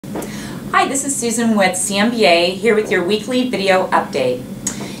Hi, this is Susan with CMBA here with your weekly video update.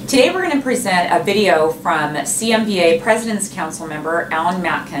 Today we're going to present a video from CMBA President's Council member Allen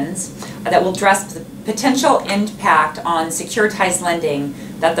Matkins that will address the potential impact on securitized lending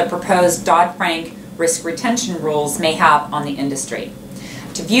that the proposed Dodd-Frank risk retention rules may have on the industry.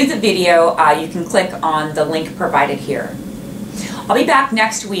 To view the video, you can click on the link provided here. I'll be back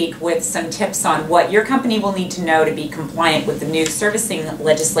next week with some tips on what your company will need to know to be compliant with the new servicing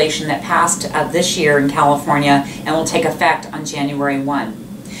legislation that passed this year in California and will take effect on January 1.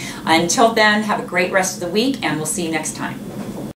 Until then, have a great rest of the week and we'll see you next time.